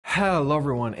Hello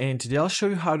everyone, and today I'll show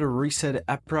you how to reset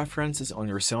app preferences on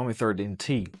your Xiaomi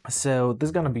 13T. So this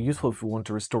is gonna be useful if you want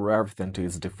to restore everything to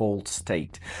its default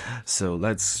state. So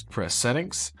let's press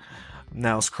settings.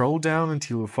 Now scroll down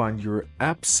until you find your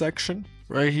app section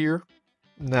right here.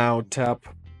 Now tap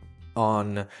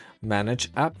on manage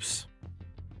apps.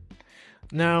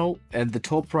 Now at the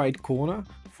top right corner,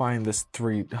 find these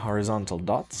three horizontal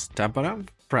dots, tap on them,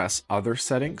 press other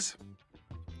settings.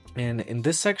 And in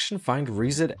this section, find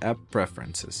Reset App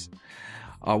Preferences.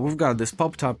 We've got this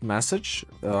popped-up message,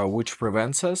 which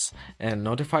prevents us and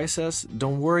notifies us,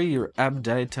 don't worry, your app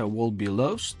data will be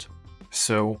lost.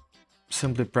 So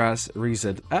simply press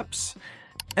Reset Apps,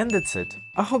 and that's it.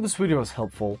 I hope this video was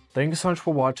helpful. Thank you so much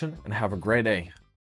for watching, and have a great day.